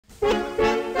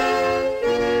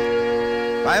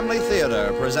Family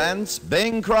Theater presents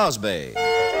Bing Crosby.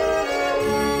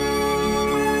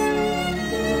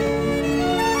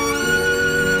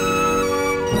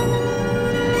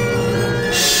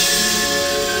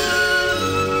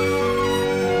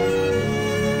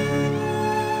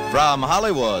 From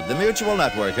Hollywood, the Mutual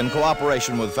Network, in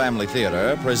cooperation with Family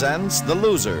Theater, presents The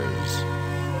Losers.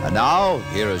 And now,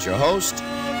 here is your host,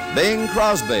 Bing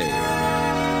Crosby.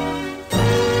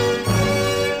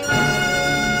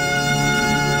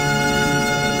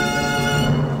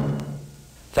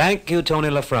 Thank you, Tony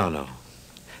Lafrano.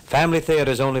 Family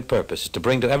Theater's only purpose is to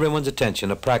bring to everyone's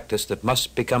attention a practice that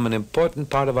must become an important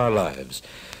part of our lives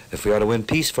if we are to win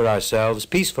peace for ourselves,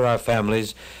 peace for our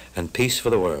families, and peace for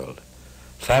the world.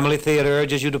 Family Theater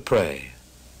urges you to pray.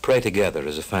 Pray together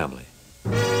as a family.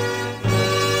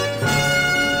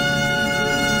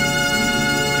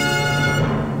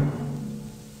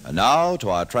 And now to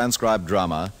our transcribed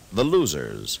drama, The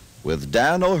Losers, with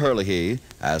Dan O'Herlihy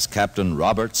as Captain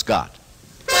Robert Scott.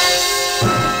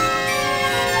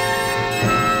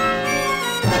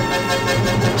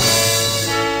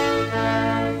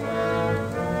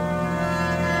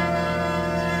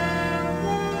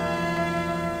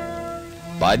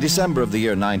 By December of the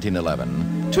year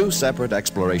 1911, two separate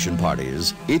exploration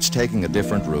parties, each taking a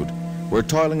different route, were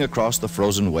toiling across the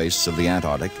frozen wastes of the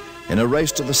Antarctic in a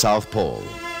race to the South Pole.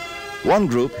 One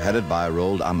group, headed by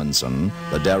Roald Amundsen,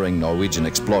 the daring Norwegian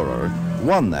explorer,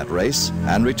 won that race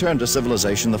and returned to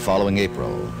civilization the following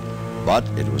April. But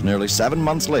it was nearly 7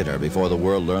 months later before the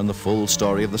world learned the full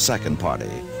story of the second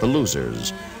party, the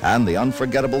Losers, and the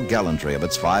unforgettable gallantry of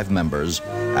its 5 members,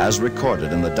 as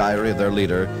recorded in the diary of their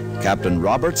leader, Captain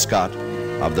Robert Scott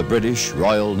of the British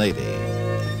Royal Navy.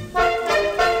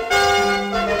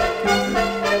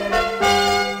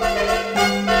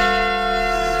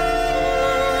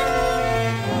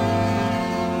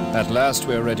 At last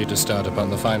we are ready to start upon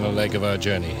the final leg of our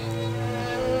journey.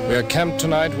 We are camped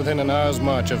tonight within an hour's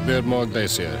march of Beardmore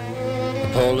Glacier. The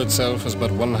pole itself is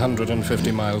but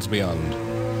 150 miles beyond.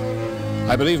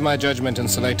 I believe my judgment in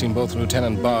selecting both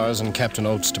Lieutenant Bars and Captain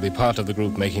Oates to be part of the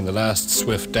group making the last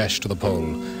swift dash to the pole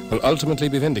will ultimately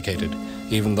be vindicated,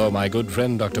 even though my good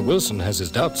friend Dr. Wilson has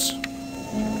his doubts.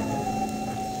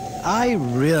 I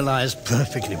realize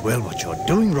perfectly well what you're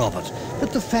doing, Robert,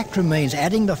 but the fact remains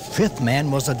adding the 5th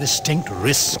man was a distinct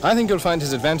risk. I think you'll find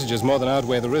his advantages more than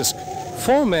outweigh the risk.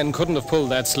 4 men couldn't have pulled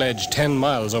that sledge 10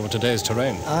 miles over today's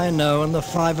terrain. I know, and the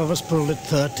 5 of us pulled it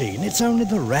 13. It's only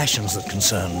the rations that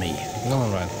concern me. All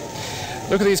right.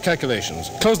 Look at these calculations.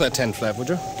 Close that tent flap, would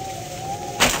you?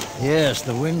 Yes,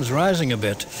 the wind's rising a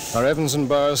bit. Are Evans and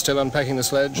Bars still unpacking the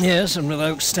sledge? Yes, and with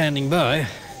Oakes standing by.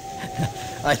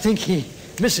 I think he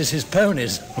misses his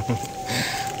ponies.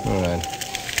 All right.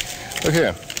 Look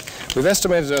here. We've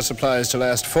estimated our supplies to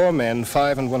last 4 men,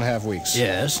 5 1/2 weeks.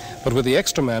 Yes. But with the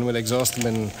extra man, we'll exhaust them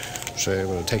in, say,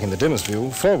 well, taking the dimmest view,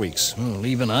 4 weeks. Well,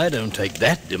 even I don't take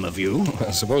that dim a view.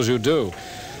 I suppose you do.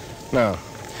 Now,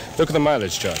 look at the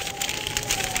mileage chart.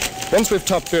 Once we've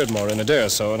topped Beardmore in a day or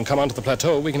so and come onto the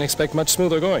plateau, we can expect much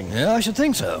smoother going. Yeah, I should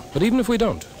think so. But even if we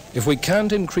don't, if we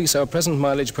can't increase our present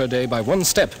mileage per day by 1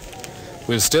 step,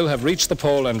 we'll still have reached the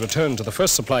pole and returned to the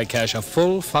first supply cache a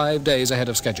full 5 days ahead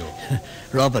of schedule.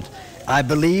 Robert, I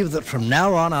believe that from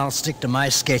now on I'll stick to my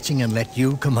sketching and let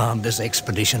you command this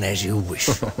expedition as you wish.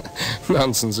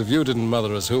 Nonsense. If you didn't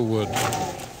mother us, who would?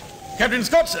 Captain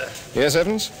Scott, sir. Yes,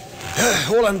 Evans?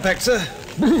 All unpacked, sir.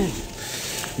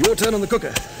 Your turn on the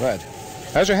cooker. Right.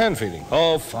 How's your hand feeling?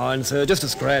 Oh, fine, sir. Just a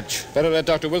scratch. Better let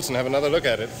Dr. Wilson have another look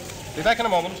at it. Be back in a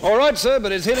moment. All right, sir,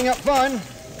 but it's healing up fine.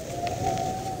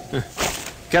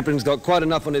 Captain's got quite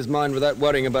enough on his mind without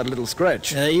worrying about a little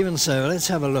scratch. Even so, let's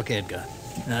have a look, Edgar.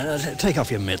 Take off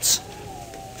your mitts.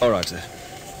 All right, sir.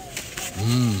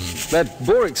 That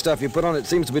boric stuff you put on it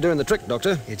seems to be doing the trick,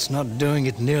 Doctor. It's not doing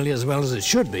it nearly as well as it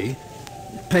should be.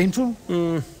 Painful?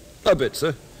 A bit,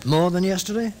 sir. More than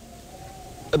yesterday?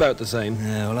 About the same.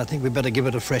 Yeah, well, I think we'd better give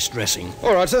it a fresh dressing.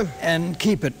 All right, sir. And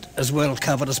keep it as well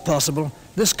covered as possible.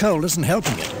 This cold isn't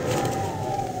helping it.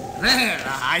 There,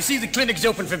 I see the clinic's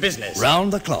open for business.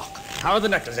 Round the clock. How are the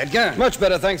knuckles, Edgar? Much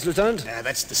better, thanks, Lieutenant.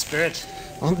 That's the spirit.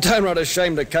 I'm downright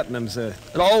ashamed of cutting them, sir.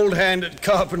 An old hand at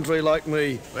carpentry like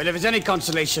me. Well, if it's any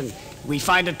consolation, we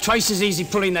find it twice as easy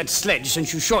pulling that sledge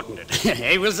since you shortened it.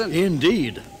 Eh, Wilson?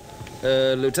 Indeed.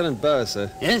 Lieutenant Burr,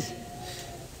 sir. Yes?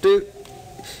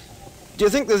 Do you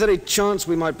think there's any chance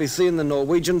we might be seeing the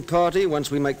Norwegian party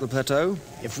once we make the plateau?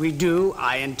 If we do,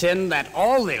 I intend that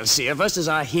all they'll see of us is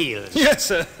our heels. Yes,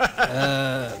 sir.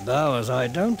 Bowers, I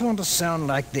don't want to sound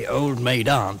like the old maid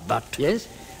aunt, but... Yes?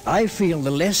 I feel the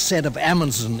less said of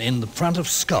Amundsen in the front of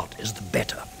Scott is the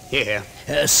better. Here.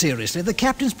 Seriously, the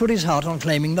captain's put his heart on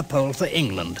claiming the pole for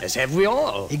England. As have we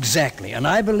all. Exactly, and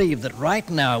I believe that right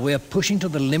now we're pushing to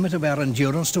the limit of our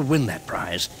endurance to win that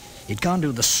prize. It can't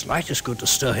do the slightest good to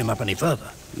stir him up any further.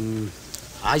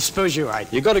 I suppose you're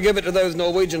right. You've got to give it to those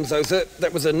Norwegians, though, sir.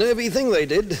 That was a nervy thing they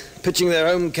did, pitching their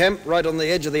home camp right on the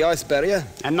edge of the ice barrier.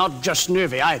 And not just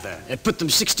nervy either. It put them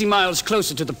 60 miles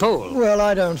closer to the pole. Well,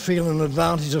 I don't feel an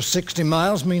advantage of 60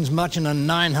 miles means much in a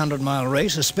 900-mile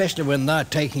race, especially when they're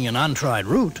taking an untried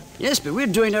route. Yes, but we're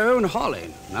doing our own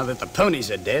hauling, now that the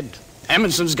ponies are dead.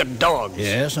 Amundsen's got dogs.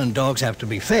 Yes, and dogs have to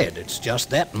be fed. It's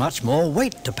just that much more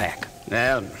weight to pack.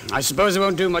 Well, I suppose it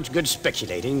won't do much good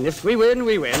speculating. If we win,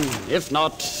 we win. If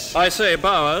not... I say,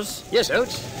 Bowers. Yes,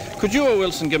 Oates? Could you or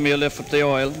Wilson give me a lift with the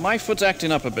oil? My foot's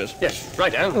acting up a bit. Yes,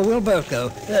 right down. Well, we'll both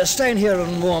go. Stay in here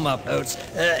and warm up, Oates.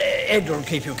 Edgar will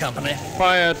keep you company.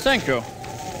 Why, thank you.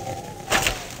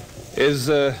 Is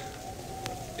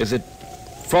it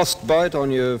frostbite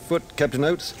on your foot, Captain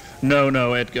Oates?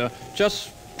 No, Edgar.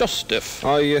 Just stiff.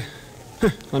 I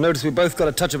noticed we both got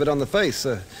a touch of it on the face.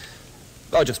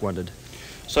 I just wondered.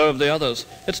 So have the others.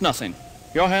 It's nothing.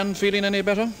 Your hand feeling any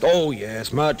better? Oh,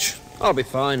 yes, much. I'll be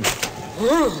fine.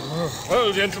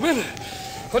 Well, gentlemen,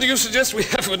 what do you suggest we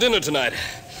have for dinner tonight?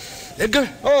 Edgar?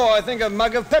 Oh, I think a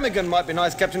mug of pemmican might be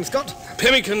nice, Captain Scott.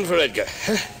 Pemmican for Edgar.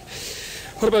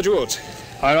 What about you, Oates?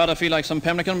 I rather feel like some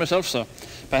pemmican myself, sir.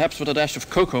 Perhaps with a dash of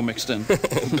cocoa mixed in.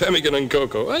 Pemmican and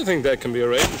cocoa. I think that can be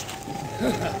arranged.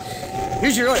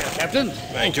 Here's your oil, Captain.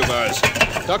 Thank you, Bowers.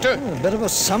 Doctor? A bit of a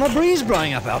summer breeze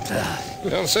blowing up out there.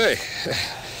 Don't say.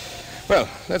 Well,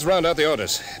 let's round out the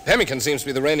orders. Pemmican seems to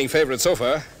be the reigning favorite so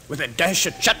far. With a dash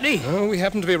of chutney. Oh, we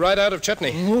happen to be right out of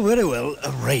chutney. Oh, very well.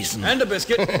 A raisin. And a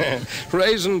biscuit.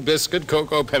 Raisin, biscuit,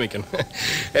 cocoa, pemmican.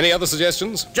 Any other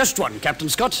suggestions? Just one, Captain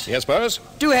Scott. Yes, Bowers?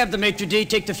 Do have the maitre d'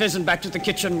 take the pheasant back to the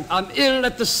kitchen. I'm ill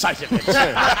at the sight of it.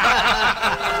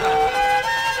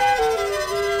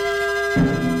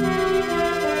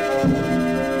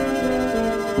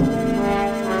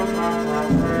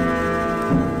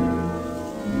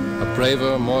 A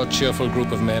braver, more cheerful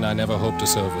group of men I never hoped to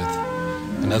serve with.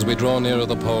 And as we draw nearer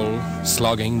the pole,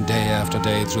 slogging day after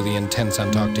day through the intense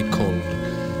Antarctic cold,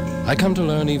 I come to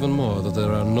learn even more that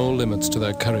there are no limits to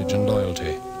their courage and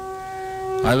loyalty.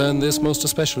 I learned this most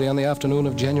especially on the afternoon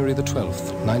of January the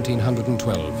 12th,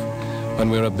 1912, when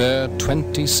we were a bare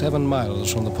 27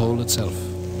 miles from the pole itself.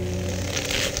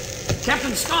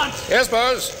 Captain Scott! Yes,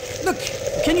 Bowers? Look,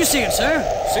 can you see it, sir?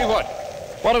 See what?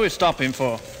 What are we stopping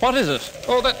for? What is it?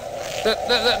 Oh,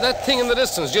 that thing in the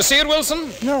distance. Do you see it, Wilson?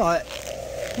 No,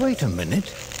 Wait a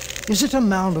minute. Is it a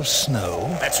mound of snow?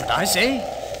 That's what I say.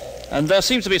 And there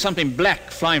seems to be something black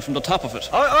flying from the top of it.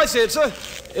 I see it, sir.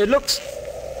 It looks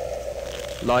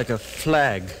like a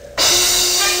flag.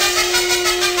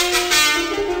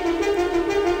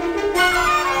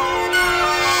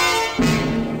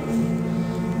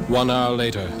 One hour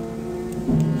later,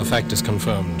 the fact is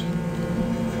confirmed.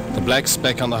 The black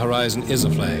speck on the horizon is a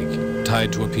flag,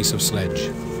 tied to a piece of sledge.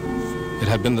 It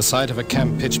had been the site of a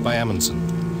camp pitched by Amundsen.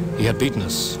 He had beaten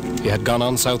us. He had gone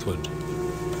on southward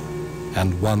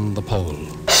and won the pole.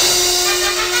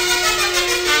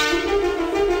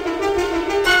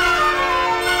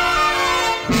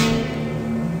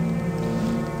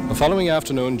 The following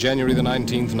afternoon, January the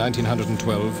 19th,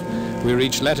 1912, we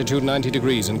reached latitude 90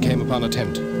 degrees and came upon a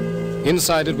tent.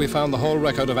 Inside it, we found the whole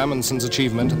record of Amundsen's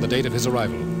achievement and the date of his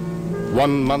arrival.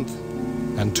 1 month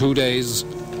and 2 days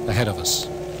ahead of us.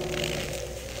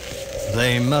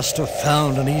 They must have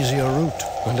found an easier route.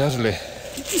 Undoubtedly.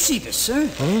 Did you see this, sir?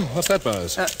 Oh, what's that,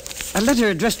 Bowers? A letter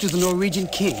addressed to the Norwegian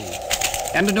king.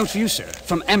 And a note for you, sir,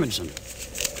 from Amundsen.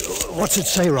 What's it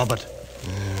say, Robert?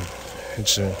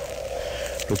 It's a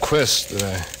request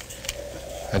that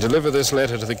I deliver this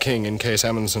letter to the king in case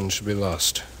Amundsen should be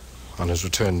lost on his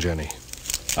return journey.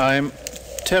 I'm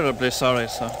terribly sorry,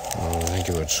 sir. Oh, thank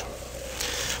you, Woods.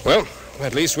 Well,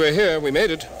 at least we're here. We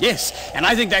made it. Yes, and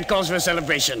I think that calls for a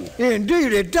celebration.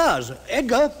 Indeed it does.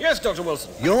 Edgar, Yes, Dr.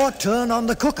 Wilson. your turn on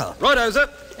the cooker. Righto, sir.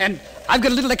 And I've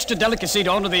got a little extra delicacy to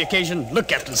honor the occasion. Look,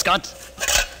 Captain Scott.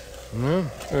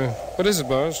 What is it,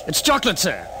 Bowers? It's chocolate,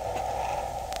 sir.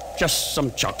 Just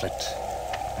some chocolate.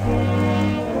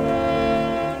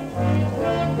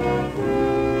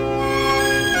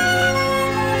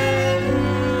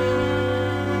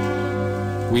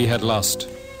 We had lost.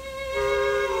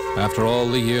 After all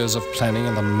the years of planning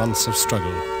and the months of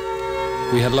struggle,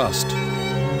 we had lost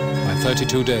by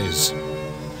 32 days.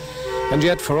 And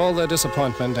yet, for all their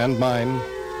disappointment and mine,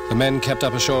 the men kept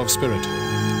up a show of spirit.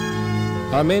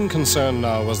 Our main concern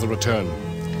now was the return.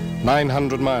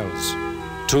 900 miles,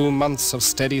 2 months of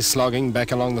steady slogging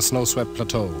back along the snow-swept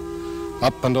plateau,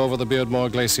 up and over the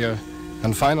Beardmore Glacier,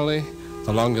 and finally,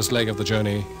 the longest leg of the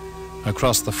journey,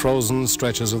 across the frozen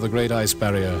stretches of the Great Ice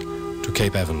Barrier to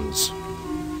Cape Evans.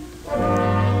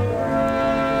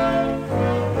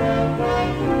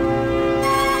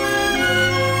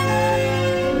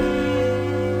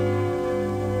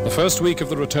 The first week of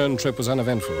the return trip was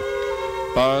uneventful.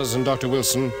 Bars and Dr.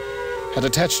 Wilson had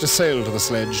attached a sail to the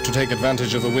sledge to take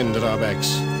advantage of the wind at our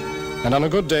backs, and on a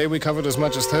good day we covered as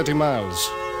much as 30 miles.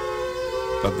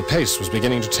 But the pace was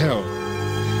beginning to tell,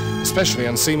 especially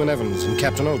on Seaman Evans and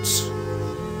Captain Oates.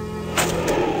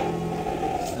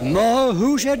 More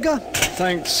hoosh, Edgar?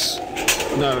 Thanks.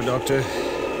 No, Doctor.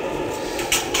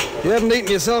 You haven't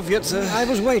eaten yourself yet, sir? I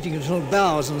was waiting until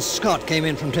Bowers and Scott came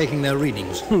in from taking their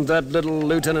readings. That little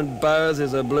Lieutenant Bowers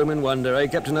is a bloomin' wonder, eh,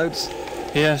 Captain Oates?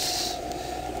 Yes.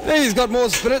 He's got more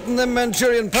spirit than them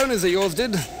Manchurian ponies of yours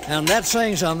did. And that's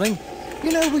saying something.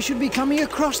 You know, we should be coming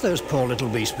across those poor little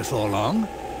beasts before long,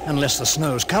 unless the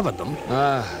snow's covered them.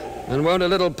 Ah, and won't a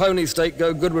little pony steak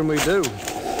go good when we do?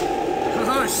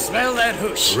 Oh, smell that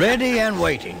hoosh. Ready and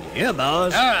waiting. Here,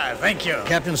 Bowers. Ah, thank you.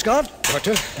 Captain Scott?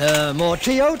 Doctor? More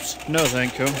tea, Oates? No,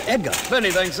 thank you. Edgar?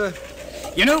 Many thanks, sir.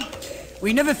 You know,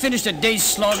 we never finished a day's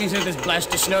slogging through this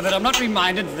blast of snow that I'm not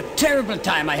reminded of the terrible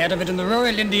time I had of it in the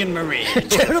Royal Indian Marine.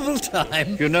 Terrible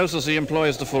time. You notice he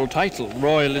employs the full title,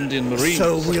 Royal Indian Marines.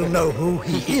 So we'll know who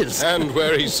he is. And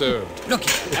where he served. Look,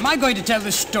 am I going to tell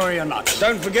this story or not?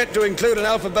 Don't forget to include an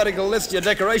alphabetical list of your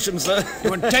decorations, sir. It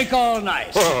would take all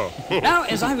night. Now,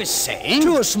 as I was saying...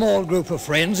 To a small group of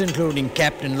friends, including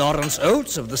Captain Lawrence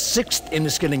Oates of the 6th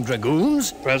Inniskilling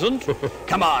Dragoons, Present?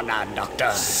 Come on now, Doctor.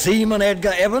 Seaman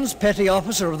Edgar Evans, Petty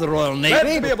Officer of the Royal Glad to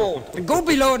be Navy, aboard. Go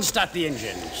below and start the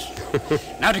engines.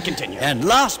 Now to continue. and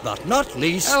last but not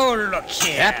least, Oh, look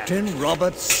here. Captain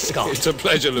Robert Scott. It's a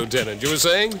pleasure, Lieutenant. You were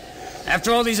saying?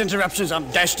 After all these interruptions, I'm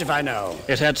dashed if I know.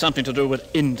 It had something to do with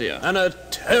India. And a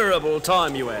terrible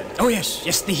time you had. Oh,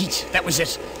 yes, the heat. That was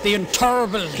it. The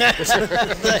intolerable heat.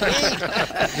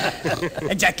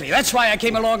 Exactly. That's why I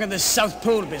came along in this South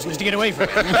Pole business, to get away from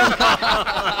it.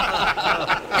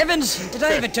 Evans, did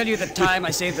I ever tell you the time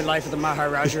I saved the life of the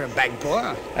Maharaja of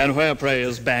Bangpur? And where, pray,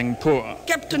 is Bangpur?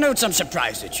 Captain Oates, I'm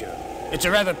surprised at you. It's a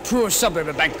rather poor suburb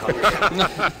of Bangkok.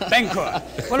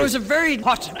 Bangpur. Well, it was a very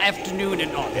hot afternoon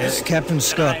in August. Captain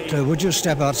Scott, would you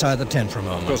step outside the tent for a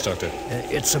moment? Of course, Doctor.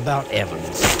 It's about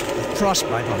Evans. The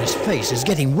frostbite on his face is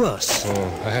getting worse.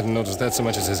 Oh, I hadn't noticed that so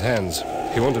much as his hands.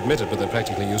 He won't admit it, but they're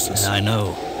practically useless. I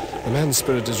know. The man's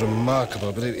spirit is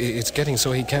remarkable, but it's getting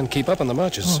so he can't keep up on the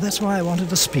marches. Oh, that's why I wanted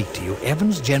to speak to you.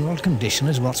 Evans' general condition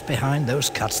is what's behind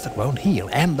those cuts that won't heal,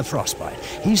 and the frostbite.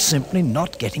 He's simply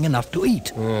not getting enough to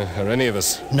eat. Are any of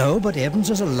us? No, but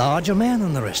Evans is a larger man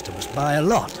than the rest of us, by a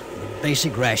lot. The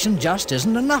basic ration just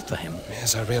isn't enough for him.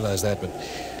 Yes, I realize that, but...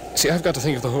 See, I've got to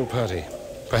think of the whole party.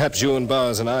 Perhaps you and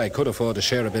Bars and I could afford to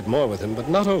share a bit more with him, but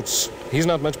not Oates. He's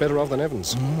not much better off than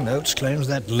Evans. Oates claims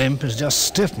that limp is just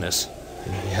stiffness.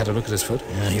 You had a look at his foot?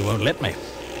 He won't let me.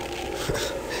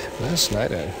 Last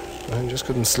night, I just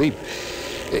couldn't sleep.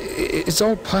 It's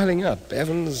all piling up.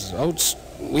 Evans, Oates,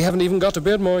 we haven't even got to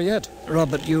Beardmore yet.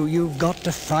 Robert, you've got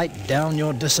to fight down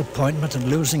your disappointment of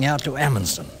losing out to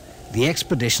Amundsen. The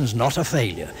expedition's not a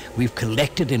failure. We've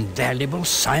collected invaluable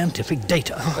scientific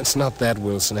data. Oh, it's not that,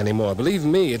 Wilson, anymore. Believe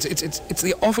me, it's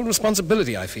the awful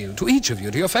responsibility I feel to each of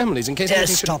you, to your families, in case anything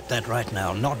should... Stop that right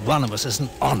now. Not one of us is an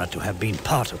honor to have been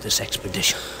part of this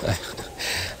expedition. I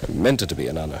meant it to be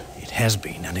an honor. It has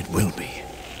been, and it will be.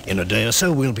 In a day or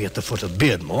so, we'll be at the foot of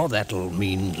Beardmore. That'll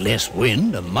mean less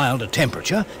wind, a milder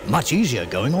temperature, much easier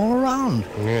going all around.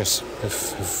 Yes,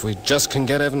 if we just can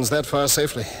get Evans that far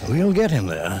safely. We'll get him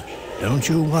there. Don't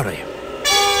you worry.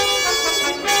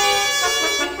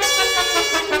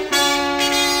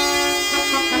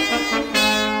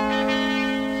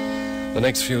 The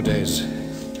next few days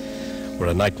were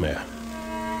a nightmare.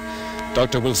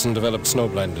 Dr. Wilson developed snow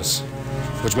blindness,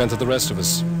 which meant that the rest of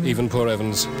us, even poor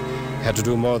Evans, had to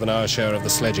do more than our share of the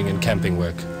sledging and camping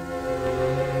work.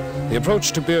 The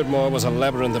approach to Beardmore was a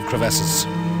labyrinth of crevasses.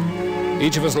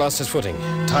 Each of us lost his footing,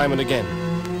 time and again,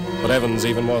 but Evans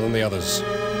even more than the others.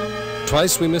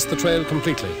 Twice we missed the trail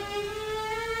completely.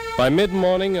 By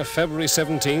mid-morning of February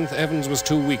 17th, Evans was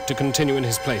too weak to continue in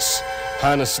his place,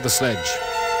 harnessed to the sledge.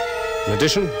 In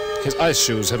addition, his ice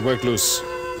shoes had worked loose.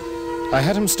 I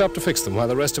had him stop to fix them while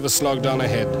the rest of us slogged on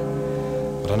ahead.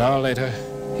 But an hour later,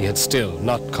 he had still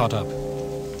not caught up.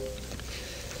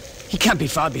 He can't be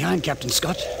far behind, Captain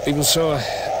Scott. Even so,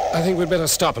 I think we'd better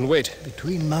stop and wait.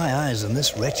 Between my eyes and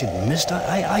this wretched mist,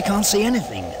 I can't see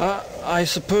anything. I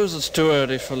suppose it's too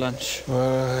early for lunch.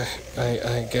 Well,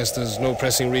 I guess there's no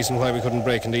pressing reason why we couldn't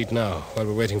break and eat now, while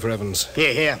we're waiting for Evans.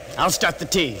 Here. I'll start the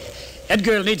tea.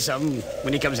 Edgar will need some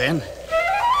when he comes in.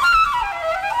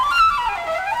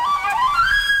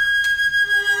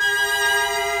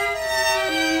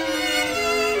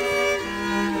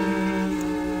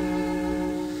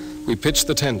 We pitched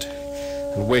the tent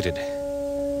and waited,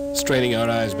 straining our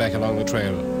eyes back along the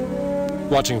trail,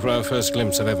 watching for our first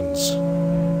glimpse of Evans.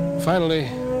 Finally,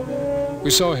 we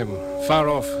saw him, far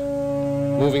off,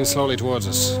 moving slowly towards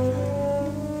us.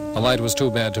 The light was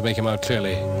too bad to make him out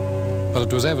clearly, but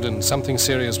it was evident something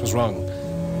serious was wrong.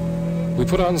 We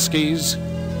put on skis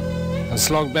and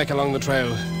slogged back along the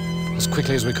trail as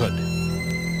quickly as we could.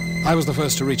 I was the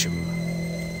first to reach him.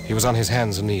 He was on his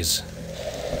hands and knees.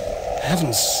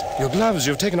 Heavens, your gloves.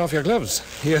 You've taken off your gloves.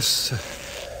 Yes, sir.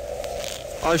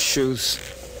 Our shoes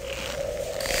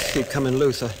keep coming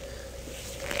loose.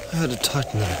 I had to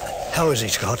tighten them. How is he,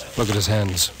 Scott? Look at his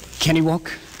hands. Can he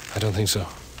walk? I don't think so.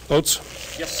 Oates?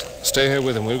 Yes. Stay here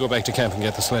with him. We'll go back to camp and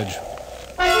get the sledge.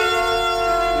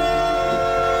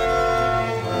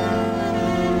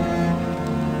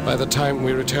 By the time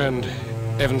we returned,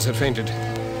 Evans had fainted.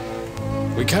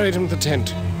 We carried him to the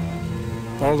tent.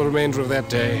 All the remainder of that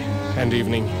day and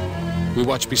evening, we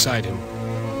watched beside him,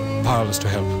 powerless to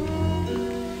help.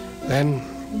 Then,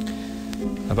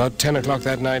 about 10 o'clock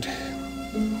that night,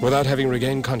 without having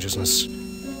regained consciousness,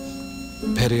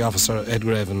 Petty Officer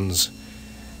Edgar Evans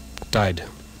died.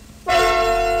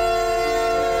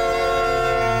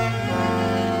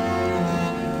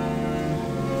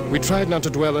 We tried not to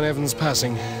dwell on Evans'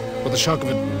 passing, but the shock of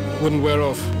it wouldn't wear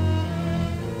off.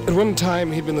 At one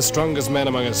time, he'd been the strongest man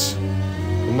among us.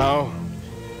 And now,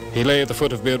 he lay at the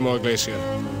foot of Beardmore Glacier.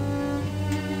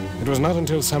 It was not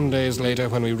until some days later,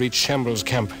 when we reached Shambles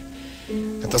Camp,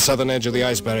 at the southern edge of the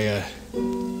ice barrier,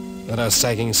 that our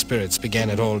sagging spirits began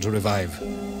at all to revive.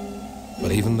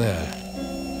 But even there,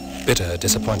 bitter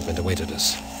disappointment awaited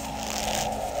us.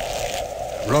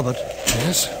 Robert?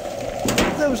 Yes?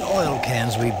 Those oil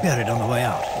cans we buried on the way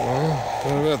out.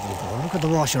 What about them? Oh, look at the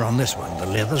washer on this one. The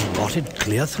leather's rotted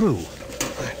clear through.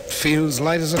 It feels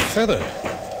light as a feather.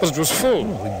 But it was full.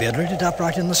 We buried it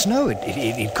upright in the snow.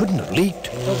 It couldn't have leaked.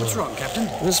 Oh, what's wrong, Captain?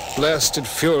 This blasted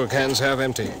fuel can's half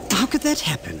empty. How could that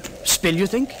happen? Spill, you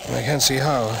think? I can't see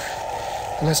how.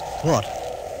 Unless... What?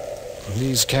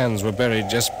 These cans were buried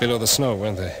just below the snow,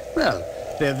 weren't they? Well,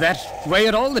 they're that way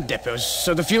at all the depots,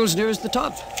 so the fuel's nearest the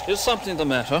top. Is something the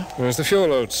matter? There's the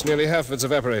fuel, Oates. Nearly half of it's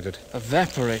evaporated.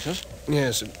 Evaporated?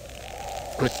 Yes, it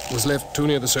was left too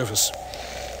near the surface.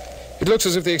 It looks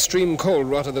as if the extreme cold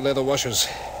rotted the leather washers.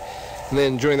 And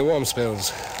then, during the warm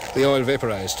spells, the oil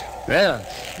vaporized. Well,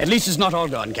 at least it's not all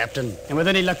gone, Captain. And with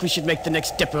any luck, we should make the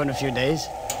next depot in a few days.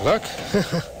 Luck?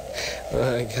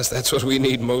 Well, I guess that's what we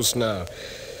need most now.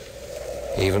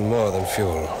 Even more than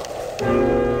fuel.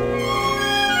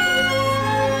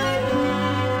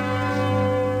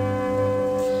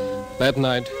 That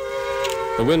night,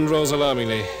 the wind rose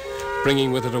alarmingly,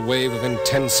 bringing with it a wave of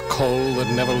intense cold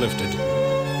that never lifted.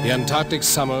 The Antarctic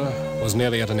summer was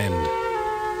nearly at an end.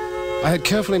 I had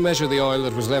carefully measured the oil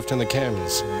that was left in the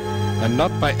cans, and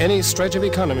not by any stretch of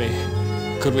economy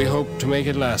could we hope to make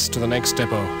it last to the next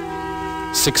depot,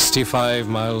 65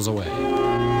 miles away.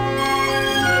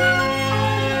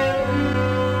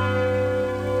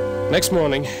 Next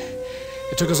morning,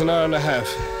 it took us an hour and a half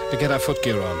to get our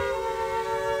footgear on.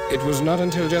 It was not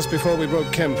until just before we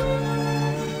broke camp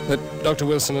that Dr.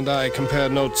 Wilson and I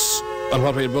compared notes on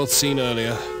what we had both seen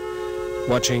earlier,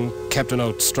 watching Captain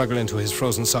Oates struggle into his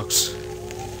frozen socks.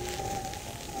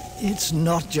 It's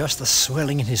not just the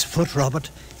swelling in his foot, Robert.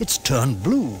 It's turned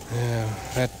blue. Yeah,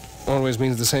 that always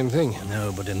means the same thing.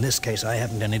 No, but in this case, I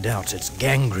haven't any doubts. It's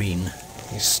gangrene.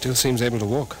 He still seems able to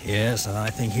walk. Yes, and I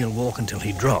think he'll walk until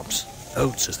he drops.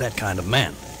 Oates is that kind of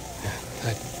man.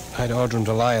 I'd order him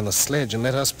to lie on the sledge and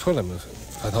let us pull him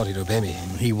if I thought he'd obey me.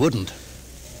 He wouldn't.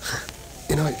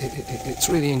 You know, it's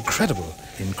really incredible.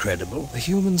 Incredible? The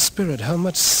human spirit, how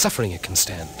much suffering it can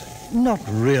stand. Not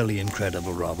really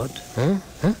incredible, Robert.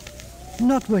 Huh?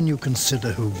 Not when you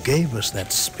consider who gave us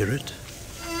that spirit.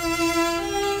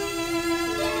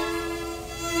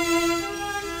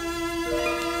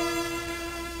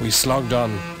 We slogged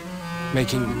on,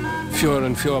 making fewer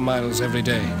and fewer miles every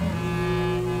day.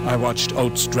 I watched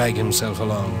Oates drag himself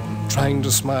along, trying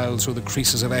to smile through the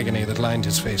creases of agony that lined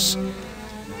his face.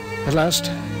 At last,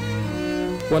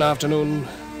 one afternoon,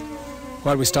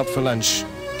 while we stopped for lunch,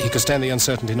 he could stand the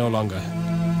uncertainty no longer.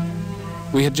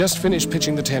 We had just finished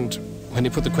pitching the tent when he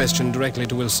put the question directly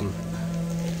to Wilson.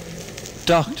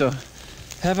 Doctor,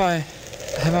 have I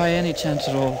any chance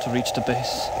at all to reach the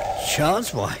base?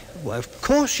 Chance? Why, of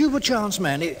course you've a chance,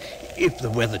 man. If the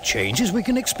weather changes, we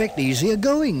can expect easier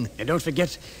going. And don't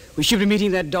forget, we should be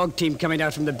meeting that dog team coming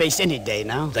out from the base any day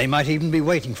now. They might even be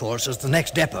waiting for us as the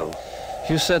next depot.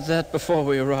 You said that before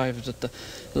we arrived at the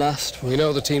last one. We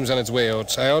know the team's on its way,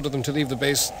 Oates. I ordered them to leave the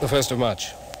base the 1st of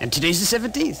March. And today's the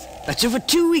 17th. That's over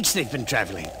 2 weeks they've been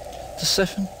traveling. The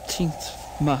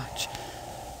 17th of March.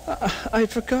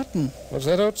 I'd forgotten. What's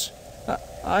that, Oates?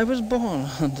 I was born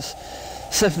on the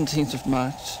 17th of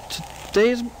March.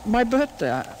 Today is my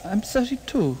birthday. I'm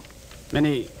 32.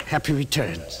 Many happy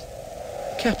returns.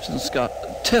 Captain Scott,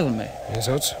 tell me. Yes,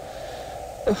 Oates?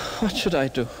 What should I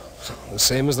do? The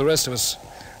same as the rest of us.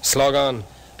 Slog on.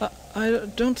 I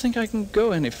don't think I can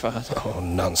go any farther. Oh,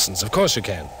 nonsense. Of course you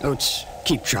can. Oates,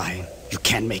 keep trying. You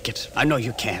can make it. I know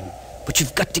you can. But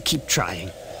you've got to keep trying.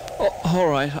 Oh, all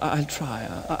right, I'll try.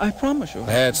 I promise you.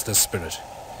 That's the spirit.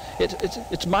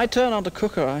 It's my turn on the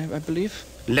cooker, I believe.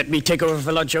 Let me take over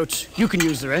for lunch, Oates. You can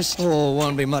use the rest. Oh,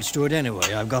 won't be much to it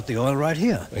anyway. I've got the oil right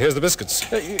here. Here's the biscuits.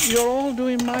 You're all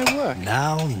doing my work.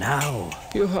 Now.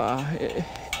 You are.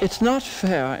 It's not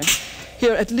fair.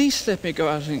 Here, at least let me go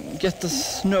out and get the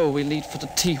snow we need for the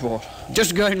tea water.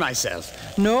 Just going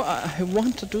myself. No, I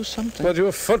want to do something. But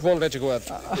your foot won't let you go out.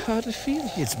 How'd it feel?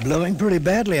 It's blowing pretty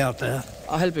badly out there.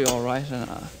 I'll be all right, and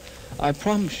I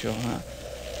promise you,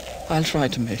 I'll try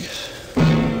to make it.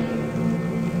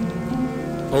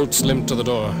 Oates limped to the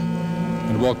door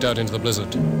and walked out into the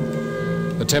blizzard.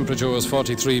 The temperature was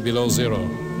 43 below zero.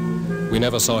 We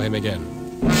never saw him again.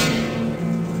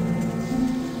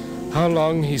 How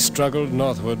long he struggled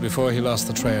northward before he lost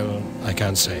the trail, I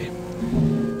can't say.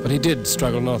 But he did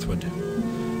struggle northward,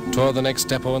 toward the next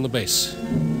depot on the base.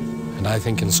 And I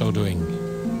think in so doing,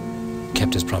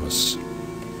 kept his promise.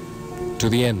 To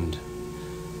the end,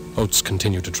 Oates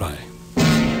continued to try.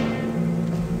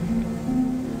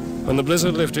 When the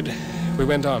blizzard lifted, we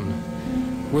went on.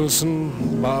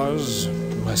 Wilson, Mars,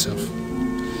 myself.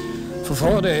 For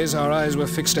 4 days, our eyes were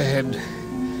fixed ahead,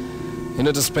 in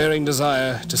a despairing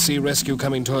desire to see rescue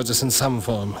coming towards us in some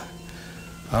form.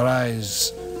 Our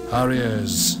eyes, our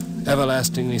ears,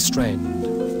 everlastingly strained.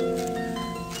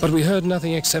 But we heard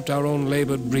nothing except our own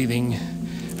labored breathing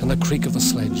and the creak of the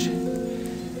sledge.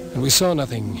 And we saw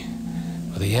nothing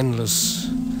but the endless,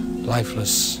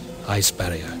 lifeless ice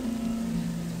barrier.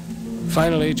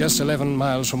 Finally, just 11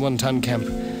 miles from One Ton Camp,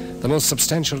 the most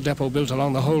substantial depot built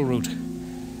along the whole route,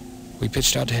 we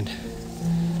pitched our tent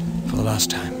for the last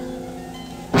time.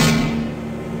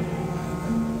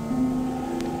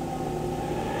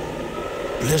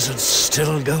 Blizzard's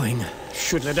still going.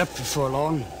 Should let up before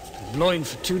long. Blowing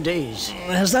for 2 days.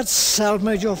 Has that salve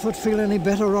made your foot feel any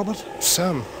better, Robert?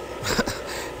 Some.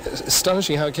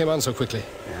 Astonishing how it came on so quickly.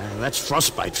 That's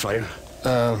frostbite for you.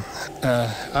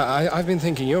 I've been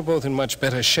thinking you're both in much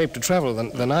better shape to travel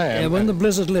than I am. Yeah, when the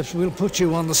blizzard lifts, we'll put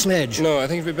you on the sledge. No, I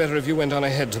think it'd be better if you went on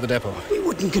ahead to the depot. We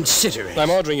wouldn't consider it. I'm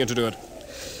ordering you to do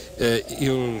it.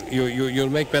 You'll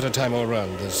make better time all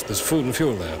around. There's food and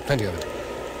fuel there, plenty of it.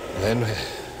 And then,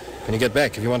 when you get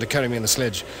back, if you want to carry me in the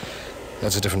sledge,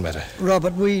 that's a different matter.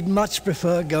 Robert, we'd much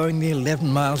prefer going the 11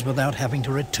 miles without having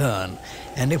to return.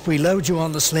 And if we load you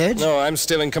on the sledge... No, I'm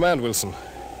still in command, Wilson.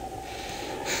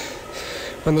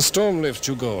 When the storm lifts,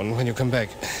 you go, and when you come back,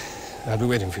 I'll be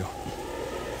waiting for you.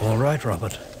 All right,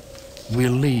 Robert.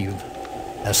 We'll leave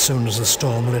as soon as the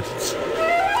storm lifts.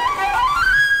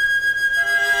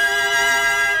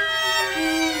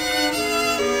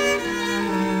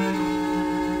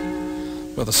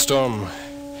 But the storm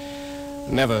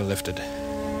never lifted.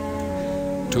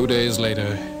 2 days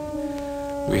later,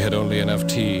 we had only enough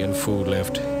tea and food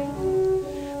left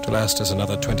to last us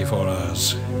another 24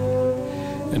 hours,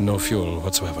 and no fuel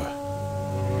whatsoever.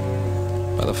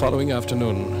 By the following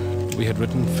afternoon, we had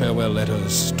written farewell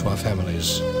letters to our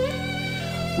families.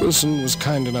 Wilson was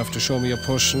kind enough to show me a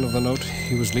portion of the note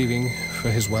he was leaving for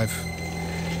his wife.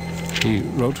 He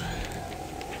wrote,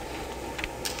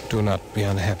 "Do not be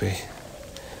unhappy.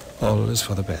 All is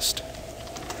for the best.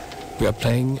 We are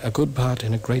playing a good part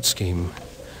in a great scheme,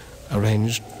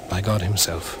 arranged by God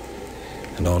himself,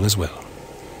 and all is well.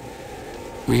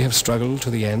 We have struggled to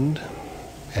the end,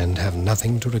 and have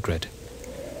nothing to regret.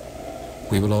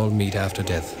 We will all meet after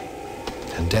death,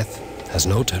 and death has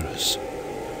no terrors.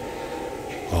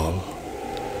 All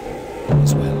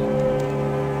is well."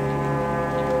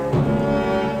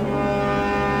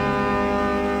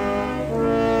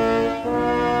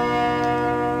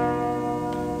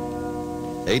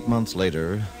 8 months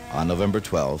later, on November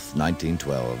 12,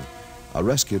 1912, a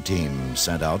rescue team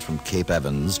sent out from Cape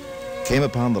Evans came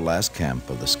upon the last camp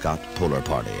of the Scott Polar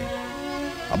Party.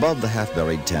 Above the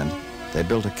half-buried tent, they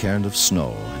built a cairn of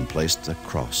snow and placed a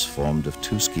cross formed of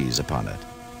 2 skis upon it.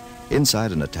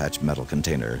 Inside an attached metal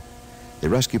container, the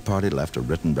rescue party left a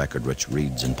written record which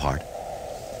reads in part,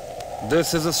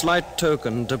 "This is a slight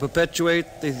token to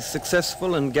perpetuate the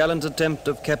successful and gallant attempt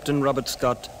of Captain Robert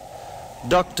Scott,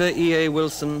 Dr. E.A.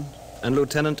 Wilson, and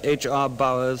Lieutenant H.R.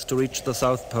 Bowers to reach the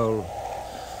South Pole.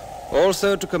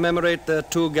 Also to commemorate their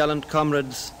 2 gallant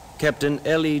comrades, Captain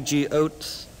L.E.G.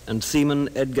 Oates and Seaman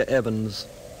Edgar Evans,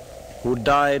 who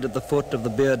died at the foot of the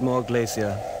Beardmore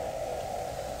Glacier.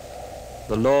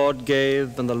 The Lord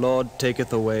gave and the Lord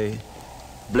taketh away.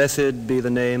 Blessed be the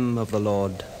name of the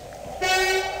Lord."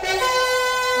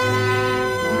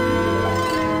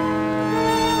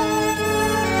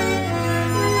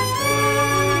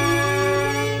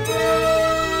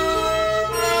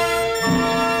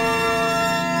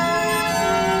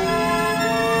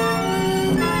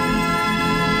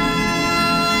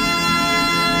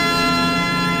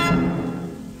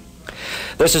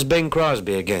 This is Bing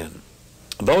Crosby again.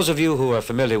 Those of you who are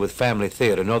familiar with family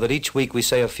theater know that each week we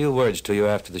say a few words to you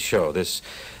after the show. This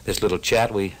little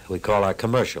chat we call our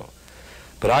commercial.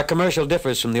 But our commercial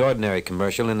differs from the ordinary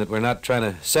commercial in that we're not trying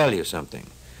to sell you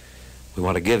something. We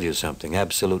want to give you something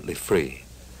absolutely free.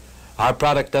 Our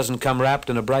product doesn't come wrapped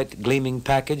in a bright gleaming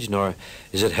package, nor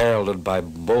is it heralded by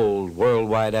bold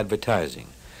worldwide advertising.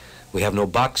 We have no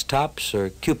box tops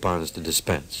or coupons to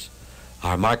dispense.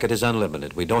 Our market is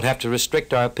unlimited. We don't have to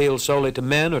restrict our appeal solely to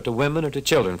men or to women or to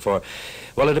children, for,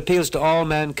 well, it appeals to all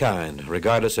mankind,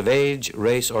 regardless of age,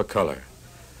 race, or color.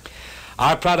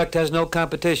 Our product has no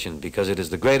competition because it is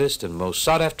the greatest and most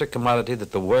sought-after commodity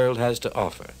that the world has to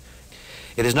offer.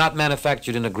 It is not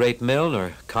manufactured in a great mill,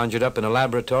 nor conjured up in a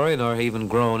laboratory, nor even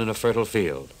grown in a fertile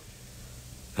field.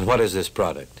 And what is this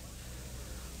product?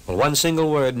 Well, one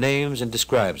single word names and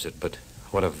describes it, but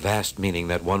what a vast meaning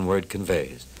that one word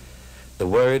conveys. The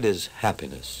word is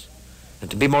happiness, and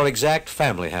to be more exact,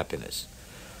 family happiness.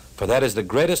 For that is the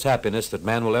greatest happiness that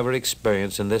man will ever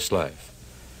experience in this life.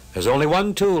 There's only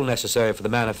one tool necessary for the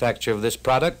manufacture of this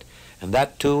product, and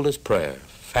that tool is prayer,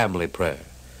 family prayer.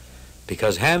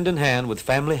 Because hand in hand with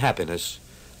family happiness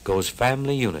goes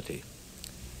family unity.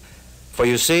 For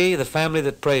you see, the family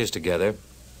that prays together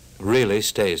really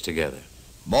stays together.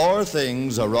 More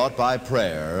things are wrought by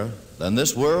prayer than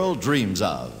this world dreams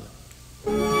of.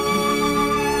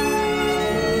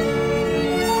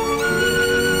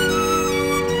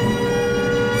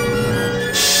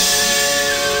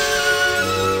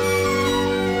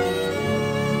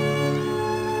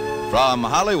 From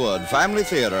Hollywood, Family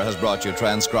Theater has brought you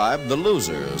transcribed The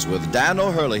Losers with Dan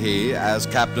O'Herlihy as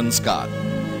Captain Scott.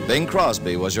 Bing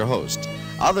Crosby was your host.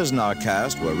 Others in our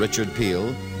cast were Richard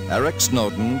Peel, Eric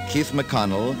Snowden, Keith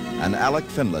McConnell, and Alec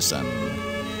Finlayson.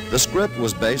 The script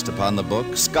was based upon the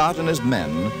book Scott and His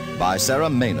Men by Sarah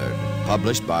Maynard,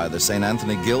 published by the St.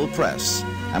 Anthony Guild Press,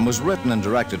 and was written and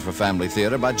directed for Family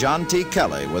Theater by John T.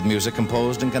 Kelly, with music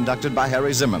composed and conducted by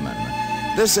Harry Zimmerman.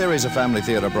 This series of Family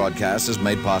Theater broadcasts is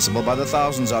made possible by the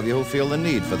thousands of you who feel the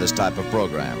need for this type of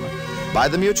program, by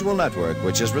the Mutual Network,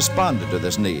 which has responded to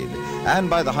this need, and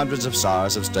by the hundreds of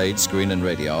stars of stage, screen, and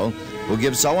radio who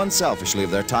give so unselfishly of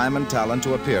their time and talent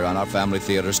to appear on our Family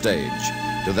Theater stage.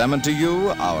 To them and to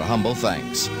you, our humble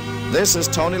thanks. This is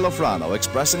Tony Lofrano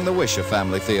expressing the wish of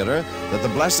Family Theater that the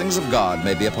blessings of God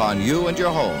may be upon you and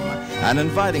your home, and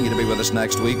inviting you to be with us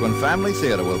next week when Family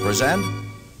Theater will present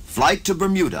Flight to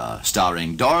Bermuda,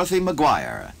 starring Dorothy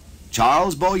McGuire.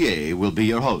 Charles Boyer will be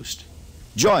your host.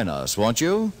 Join us, won't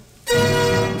you?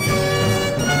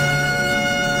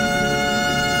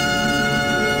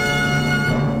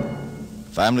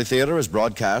 Family Theater is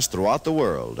broadcast throughout the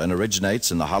world and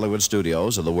originates in the Hollywood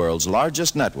studios of the world's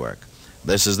largest network.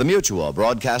 This is the Mutual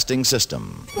Broadcasting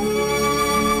System.